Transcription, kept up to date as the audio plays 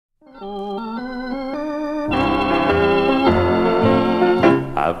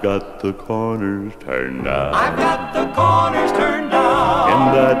I've got the corners turned down. I've got the corners turned down. In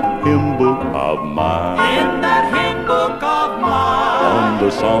that hymn book of mine. In that hymn book of mine. On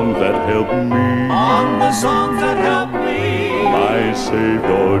the songs that help me. On the songs that help me. My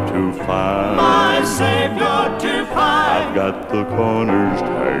Savior to find. My Savior to find. I've got the corners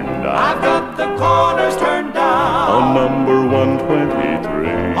turned down. I've got the corners turned down. On number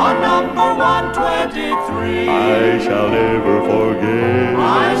 123. On number 123. I shall never forget.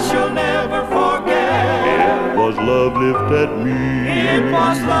 I shall never forget. It was love lifted me. It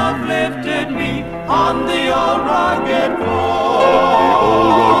was love lifted me on the old rugged cross. On the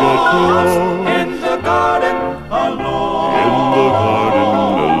old rugged cross. In the garden alone. In the garden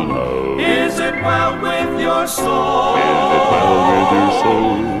alone. Is it well with your soul? Is it well with your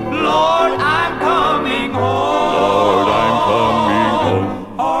soul? Lord, I'm coming home. Lord, I'm coming home.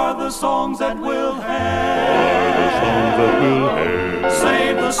 Are the songs that will help. Are the songs that will help.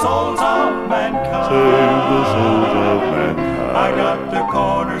 Save the souls of mankind. Save the souls of mankind. I got the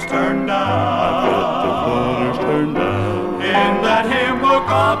corners turned down. I've got the corners turned down. In that hymn book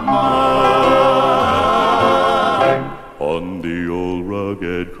of mine. On the old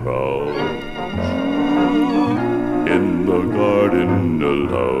rugged cross. In the garden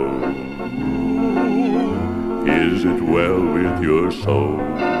alone. Is it well with your soul?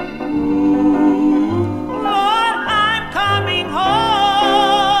 Lord, I'm coming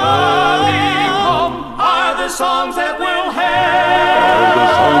home. Coming home are the songs that will help. Are the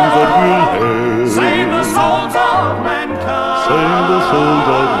songs that will help. Save the souls of mankind. Save the souls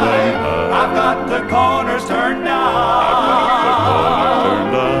of mankind. I've got the corners turned down. I've got the corners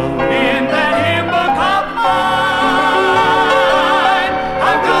turned down. In that hymn book of mine.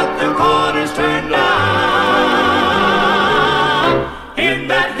 I've got the corners turned down. In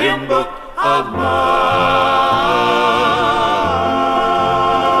that hymn book of mine.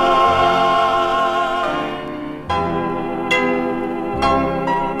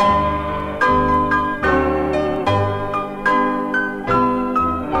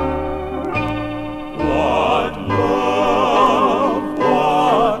 What love,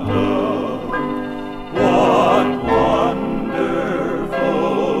 what love, what wonderful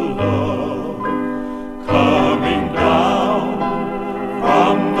love coming down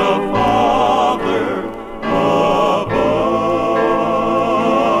from the Father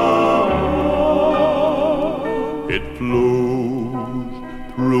above. It flows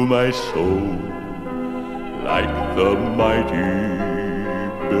through my soul like the mighty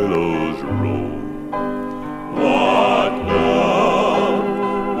billows roll. What love,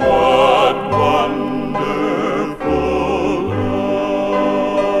 what wonderful love.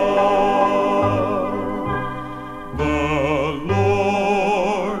 The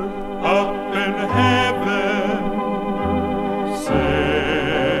Lord up in heaven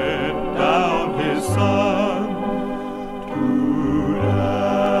sent down his Son to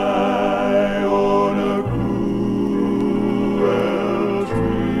die on a cruel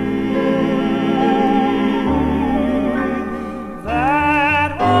tree,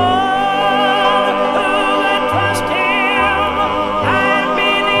 that all who would trust him and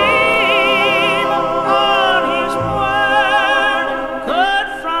believe on his word could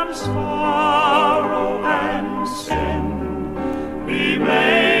from sorrow and sin be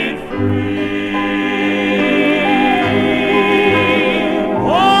made free.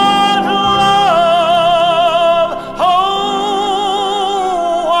 What love, oh,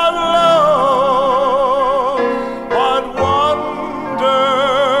 what love, what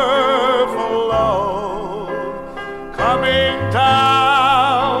wonderful love coming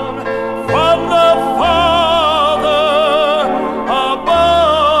down from the Father above.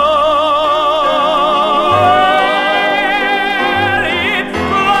 It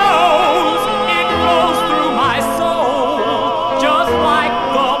flows through my soul, just like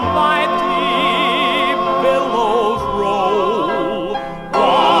the mighty billows roll.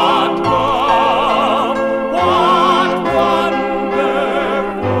 What love, what wonderful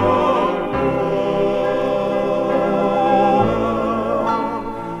love.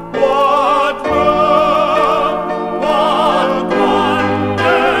 What love, what wonderful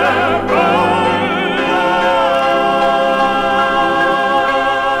love.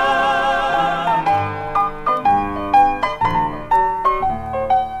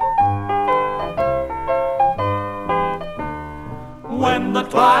 When the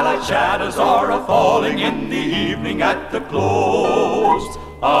twilight shadows are a-falling in the evening at the close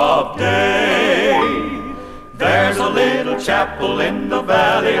of day, there's a little chapel in the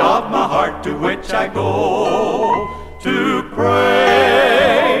valley of my heart to which I go to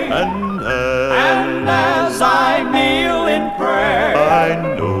pray. And And as I kneel in prayer,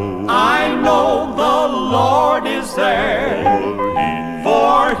 I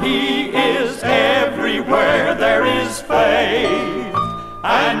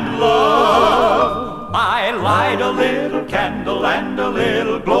a little candle and a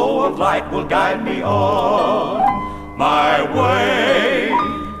little glow of light will guide me on my way.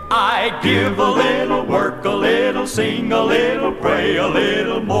 I give a little, work a little, sing a little, pray a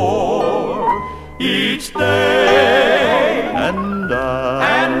little more each day. And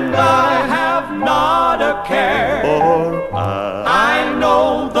I have not a care, for I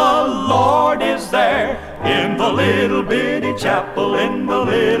know the Lord is there in the little bitty chapel, in the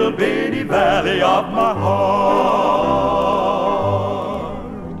little bitty valley of my heart.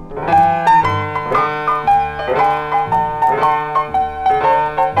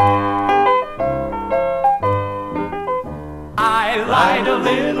 I light a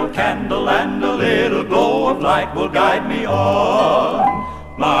little candle and a little glow of light will guide me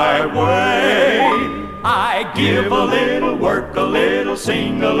on my way. I give a little, work a little,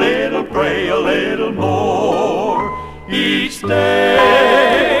 sing a little, pray a little more each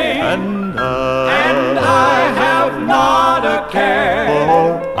day. And I have not a care,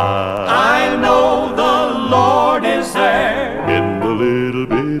 for I know the Lord is there in the little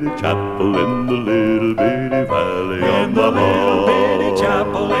bitty chapel, in the little bitty valley of in the my little bitty heart.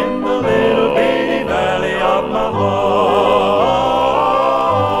 chapel, in the little bitty valley of my heart.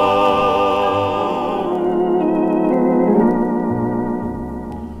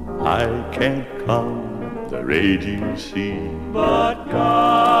 I can't calm the raging sea, But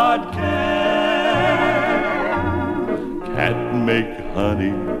God can. can't make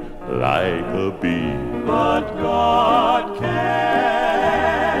honey like a bee, But God can.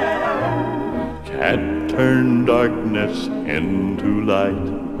 can't turn darkness into light,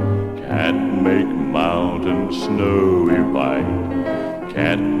 can't make mountains snowy white,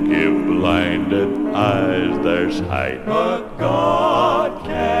 can't give blinded eyes their sight. But God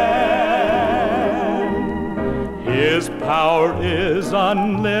can. His power is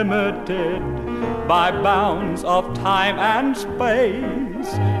unlimited by bounds of time and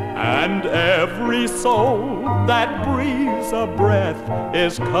space, and every soul that breathes a breath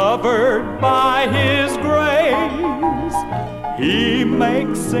is covered by His grace. He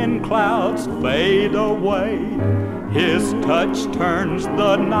makes sin clouds fade away, His touch turns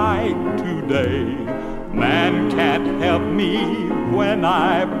the night to day. Man can't help me when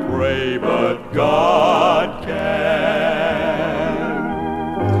I pray, but God can.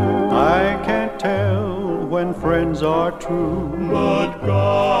 I can't tell when friends are true, But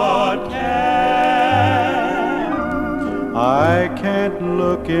God can. I can't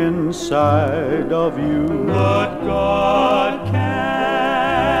look inside of you, But God can.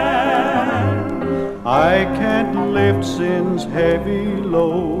 I can't lift sin's heavy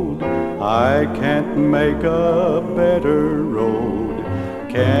load, I can't make a better road,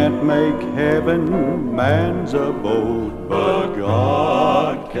 can't make heaven man's abode, but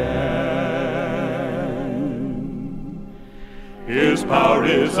God can. His power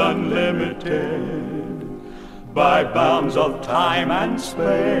is unlimited by bounds of time and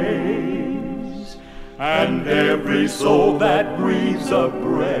space, and every soul that breathes a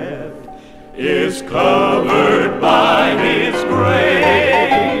breath is covered by His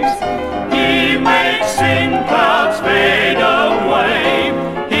grace. He makes sin clouds fade away,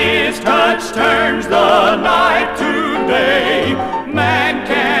 His touch turns the night to day. Man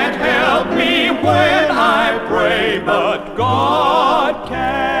can't help me when I pray, but God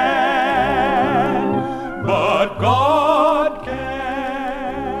can. But God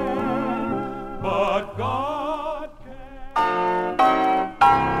can. But God can.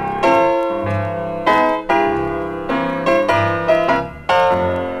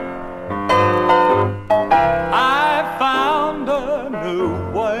 I found a new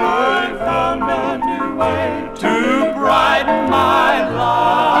way. I found a new way to brighten my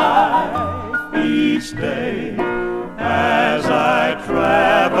life each day as I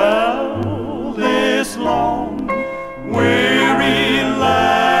travel this long, weary land.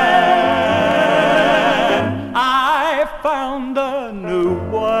 I found a new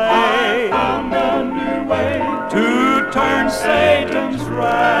way. I found a new way to turn Satan's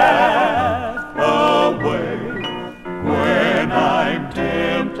wrath away when I'm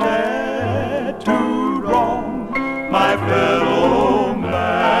tempted to wrong my fellow man.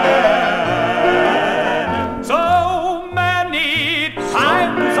 So many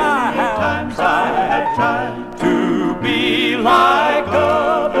times I have tried to be like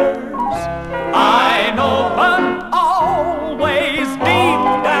others, I know, but always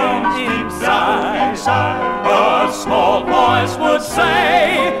deep down inside a small voice would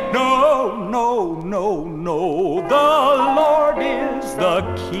say, no, no, no, no, the Lord is the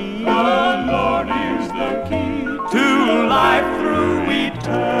key. The Lord is the key to life through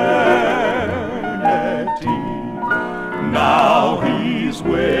eternity.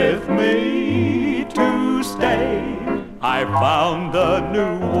 I found a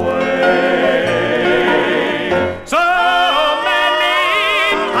new way. So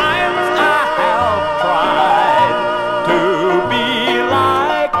many times I have tried to be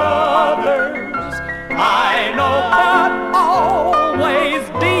like others, I know, but always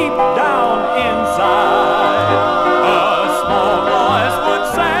deep down inside, a small voice would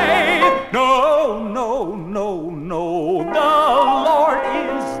say, no, no, no, no, the Lord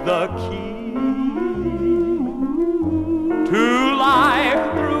is the key to life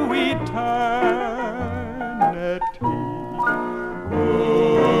through eternity.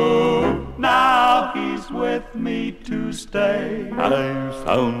 Oh, now He's with me to stay. I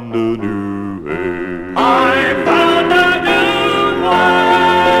found a new way. I found a new way.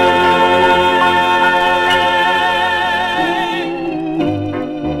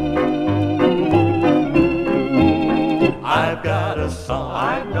 I've got a song,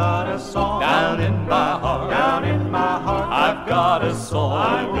 I've got a song down in my heart, down in my heart. I've got a song,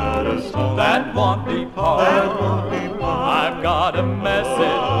 I've got a song that won't depart. that won't depart. I've got a message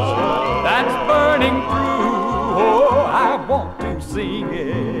that's burning through. Oh, I want to sing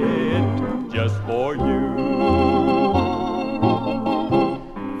it just for you.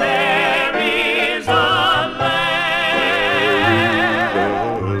 There is a land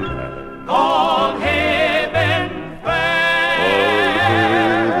called Heaven Fair,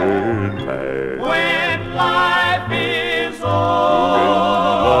 when life is o'er,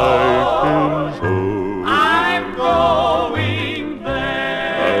 I'm going there.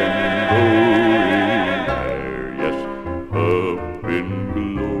 Yes, up in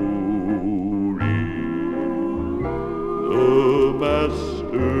glory, the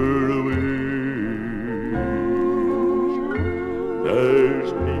Master awaits.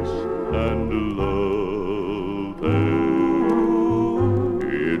 There's peace and love there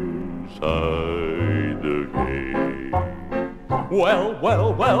inside the gate. Well, well,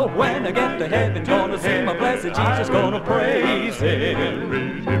 well, when I get to heaven, gonna see my blessed Jesus, gonna praise Him.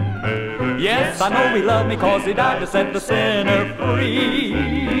 Praise Him ever. Yes, I know He loved me 'cause He died to set the sinner free.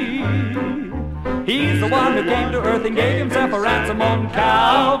 He's the one who came to earth and gave Himself a ransom on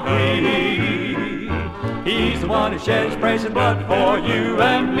Calvary. He's the one who shed His precious blood for you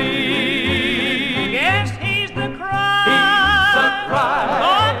and me. Yes, He's the Christ. He's the Christ.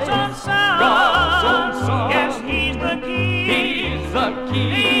 God's own Son. God's own Son. Yes, He's the key. He's the key.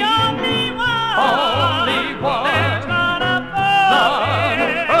 The only one. Only one. There's not a None.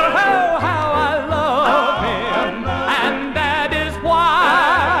 foe. Oh, how I love Him, and that is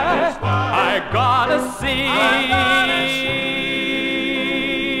why I gotta sing.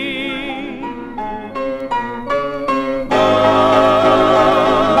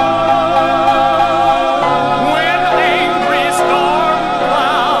 When angry storm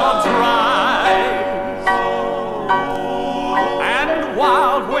clouds rise and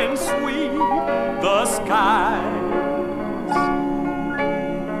wild winds sweep the skies,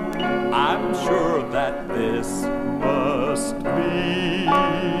 I'm sure that this must be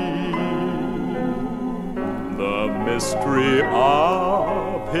the mystery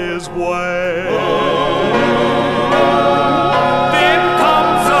of His way. Then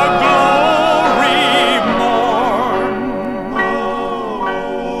comes a glory morn,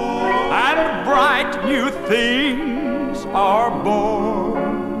 and bright new things are born.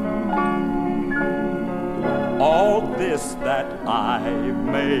 All this that I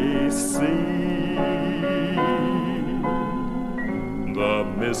may see, the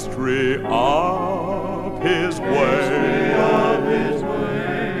mystery of His way.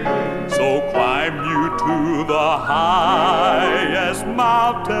 So climb you to the highest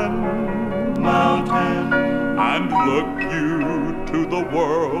mountain, and look you to the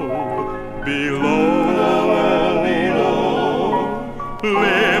world below.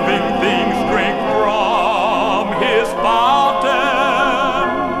 Living things drink from His fountain,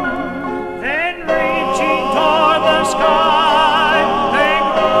 Then reaching toward the sky, they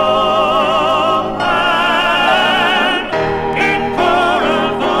grow, and in choral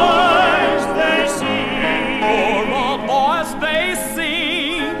voice they sing. for a voice they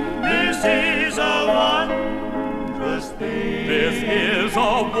sing. This is a wondrous thing. This is a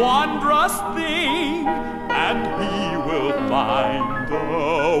wondrous thing, and He will find the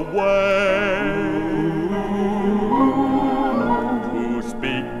way to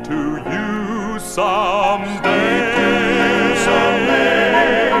speak to you someday.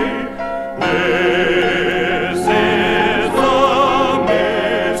 This is the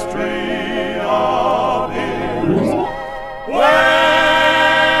mystery of His way.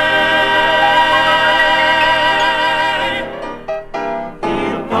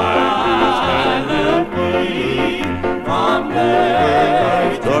 He'll find the key from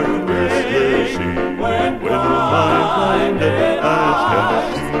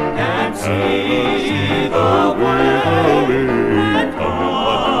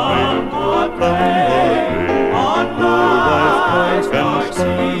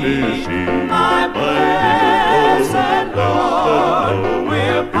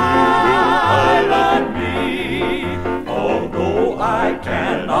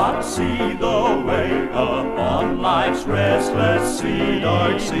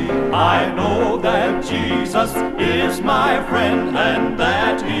dark sea. I know that Jesus is my friend and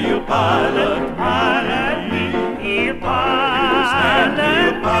that He'll pilot me. He'll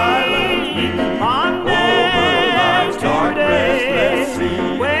pilot me on over life's dark restless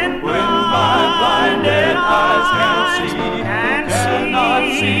sea. When my blinded eyes cannot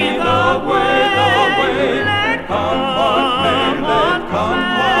see the way. Come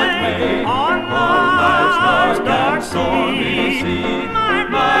what may, on life's dark and stormy sea.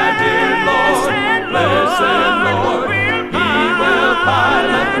 My dear Lord, blessed Lord, He will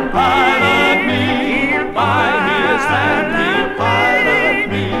pilot me. By His hand He'll pilot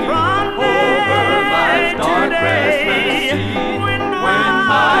me over life's dark restless sea. When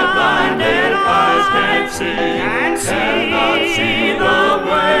my blinded eyes cannot see the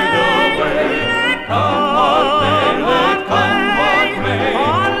way. Come what may,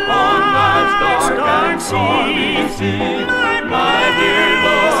 on life's dark and stormy sea. My dear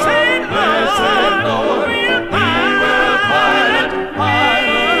Lord, blessed Lord, He will pilot me.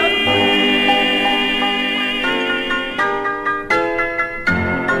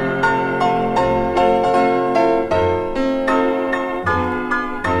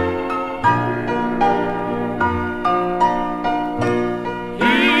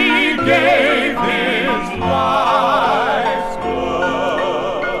 He gave His life's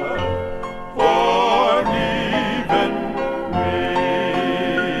blood for even me.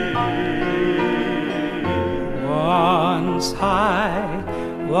 Once I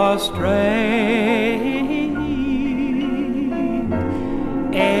was straying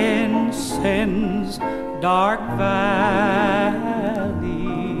in sin's dark valley,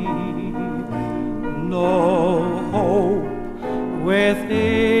 no hope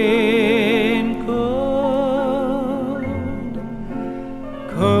within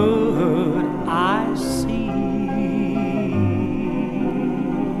could I see.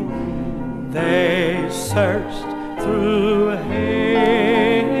 They searched through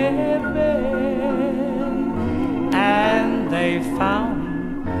heaven and they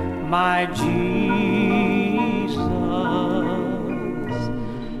found my Jesus,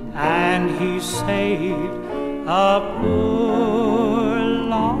 and He saved a poor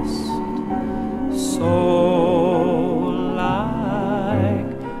lost soul like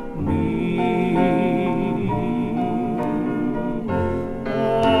me.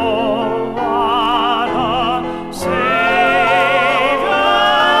 Oh, what a Savior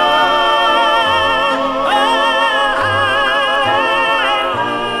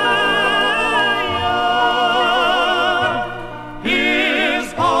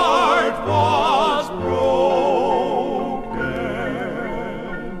His heart was broken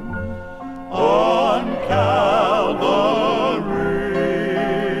on Calvary.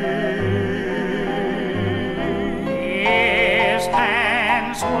 His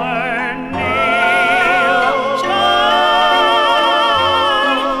hands were nailed scarred,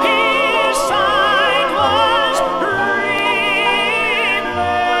 His sight was revealed.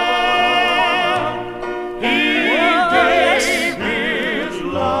 He gave His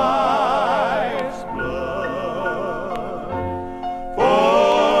life's blood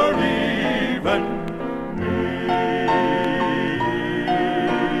for even me.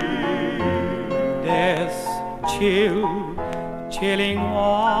 Death's chilling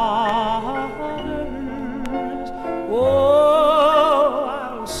waters, oh,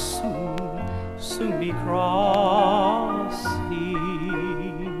 I'll soon be crossing.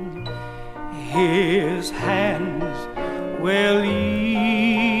 His hands will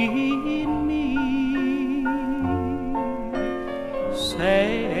lead me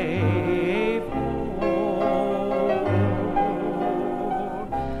safe home.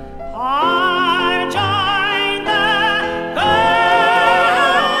 I joined the chorus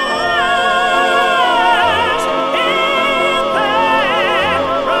in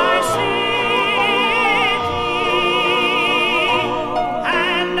Paradise City,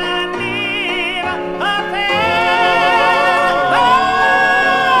 and I live a fair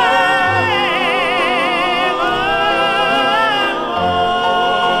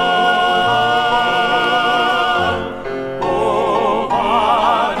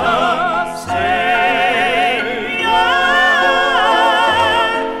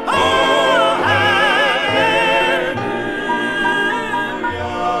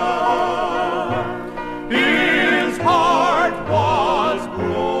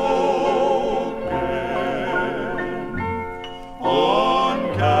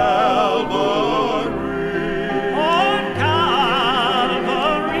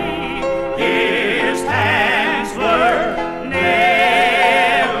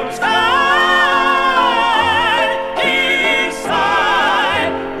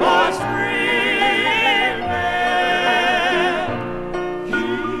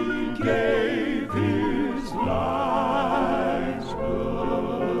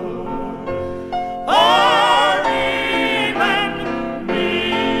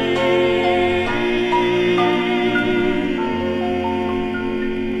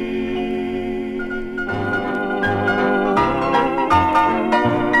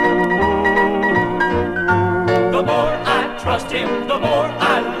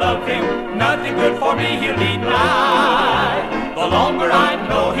might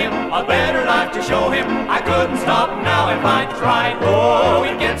know him, a better life to show him. I couldn't stop now if I tried. Oh,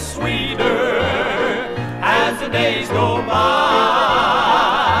 it gets sweeter as the days go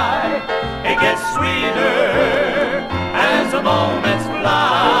by. It gets sweeter as the moments fly.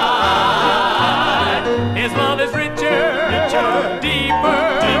 His love is richer,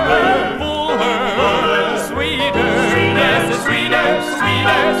 deeper, fuller, sweeter. Yes, it's sweeter,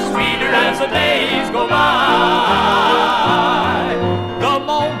 sweeter, sweeter as the days go by. The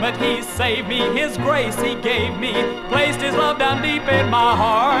moment he saved me, his grace he gave me, placed his love down deep in my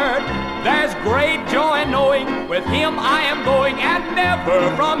heart. There's great joy knowing with him I am going, and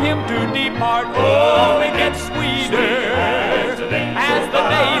never from him to depart. Oh, it gets sweeter as the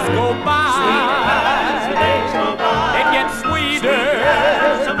days go by. It gets sweeter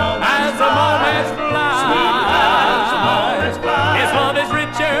as the moments fly. His love is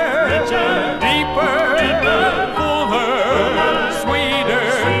richer, deeper, fuller, sweeter.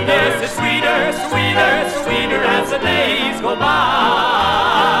 Yes, it's sweeter, sweeter, sweeter as the days go by.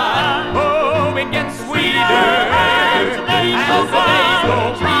 Oh, it gets sweeter as the days go by.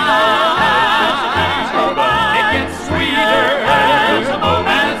 It gets sweeter as the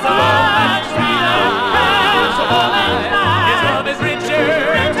moments fly. His love is richer,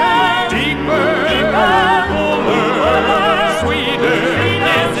 deeper, fuller, sweeter.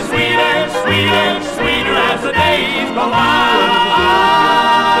 Yes, it's sweeter, sweeter, sweeter as the days go by.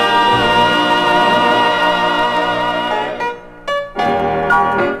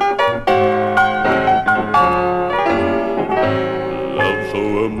 Love so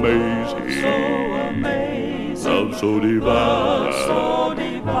amazing, love so divine,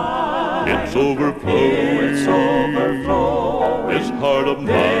 it's overflowing,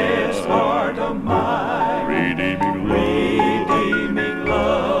 this heart of mine, redeeming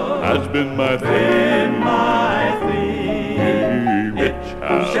love, has been my theme, it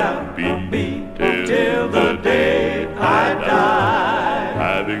shall be till the day I die,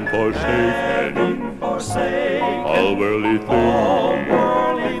 having forsaken all worldly things,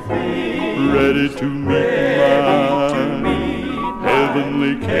 ready to meet my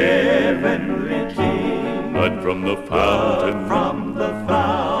heavenly King. But from the fountain,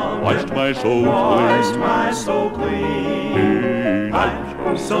 washed my soul clean.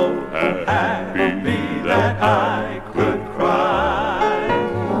 I'm so happy that I could cry.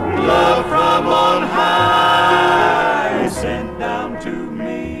 Love from on high sent down to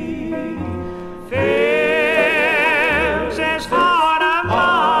me. Fills this heart of mine,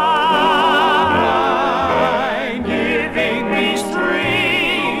 giving me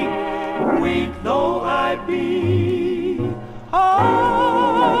strength, weak though I be.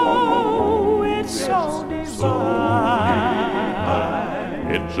 Oh, it's so divine.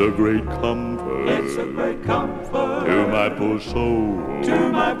 It's a great comfort to my poor soul,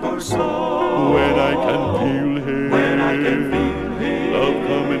 when I can feel His love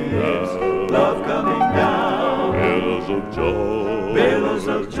coming down, billows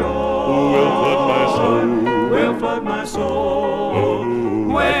of joy will flood my soul,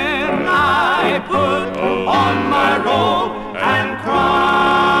 When I put on my robe and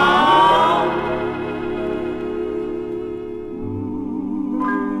crown,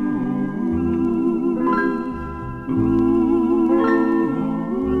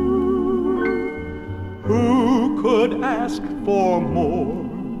 Who could ask for more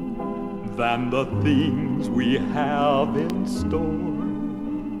than the things we have in store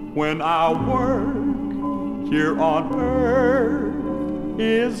when our work here on earth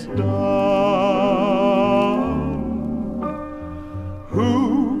is done?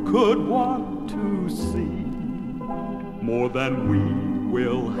 Who could want to see more than we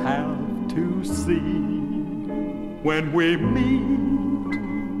will have to see when we meet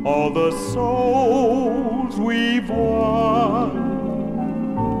all the souls we've won?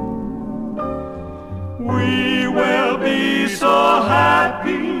 We will be so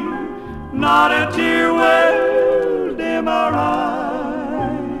happy, not a tear will dim our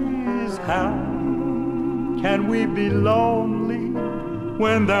eyes. How can we be lonely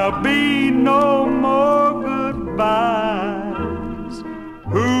when there'll be no more goodbyes?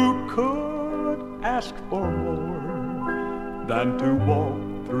 Who could ask for more than to walk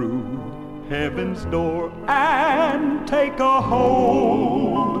through heaven's door and take a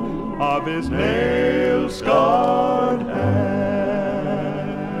hold of His nail-scarred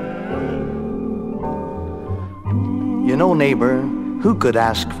hand? You know, neighbor, who could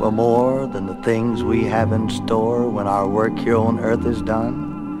ask for more than the things we have in store when our work here on earth is done?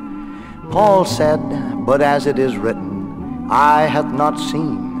 Paul said, but as it is written, eye hath not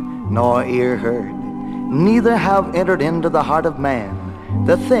seen, nor ear heard, neither have entered into the heart of man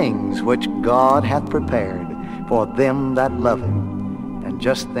the things which God hath prepared for them that love him. And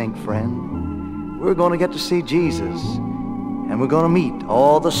just think, friend, we're going to get to see Jesus, and we're going to meet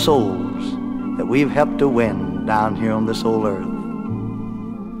all the souls that we've helped to win down here on this old earth.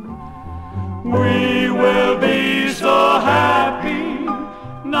 We will be so happy,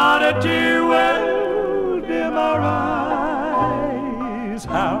 not a tear will dim our eyes.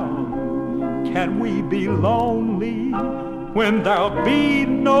 How can we be lonely when there'll be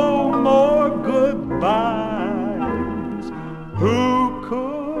no more goodbyes? Who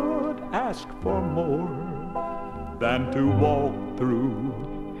could ask for more than to walk through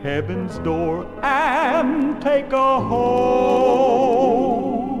heaven's door and take a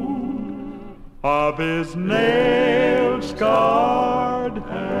hold of his nail-scarred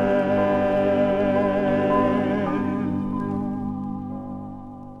hand?